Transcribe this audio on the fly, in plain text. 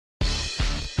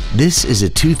This is a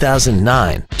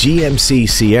 2009 GMC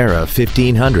Sierra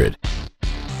 1500.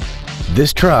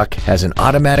 This truck has an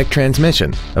automatic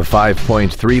transmission, a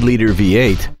 5.3-liter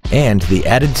V8, and the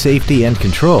added safety and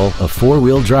control of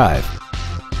four-wheel drive.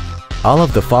 All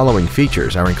of the following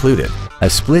features are included: a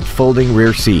split folding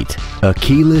rear seat, a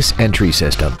keyless entry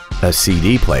system, a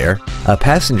CD player, a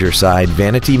passenger side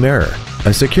vanity mirror,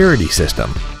 a security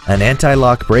system, an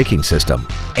anti-lock braking system,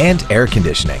 and air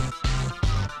conditioning.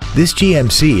 This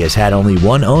GMC has had only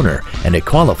one owner and it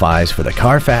qualifies for the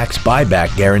Carfax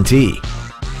buyback guarantee.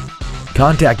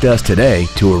 Contact us today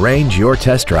to arrange your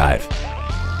test drive.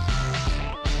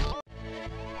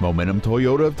 Momentum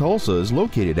Toyota of Tulsa is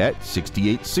located at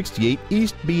 6868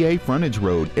 East B.A. Frontage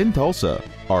Road in Tulsa.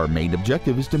 Our main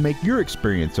objective is to make your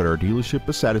experience at our dealership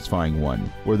a satisfying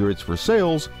one, whether it's for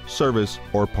sales, service,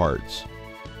 or parts.